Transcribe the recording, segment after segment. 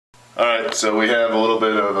Alright, so we have a little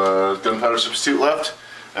bit of gunpowder substitute left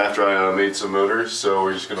after I made some motors, so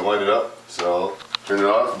we're just going to light it up. So I'll turn it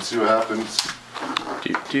off and see what happens.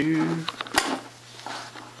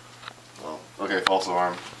 Well, okay, false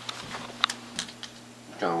alarm.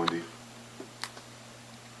 Kind of windy.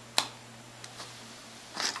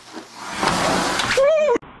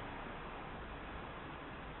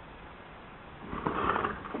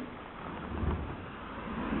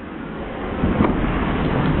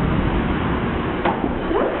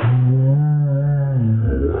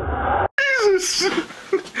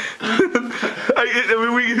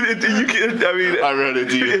 I read it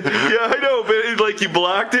to you. Yeah, I know, but like you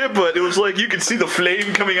blocked it, but it was like you could see the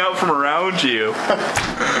flame coming out from around you.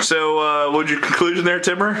 So, what's your conclusion there,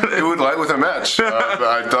 Timmer? It would light with a match.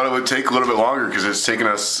 I thought it would take a little bit longer because it's taken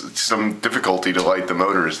us some difficulty to light the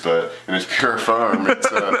motors, but in its pure form, it's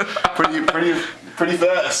pretty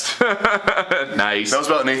fast. Nice. That was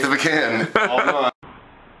about an eighth of a can. All gone.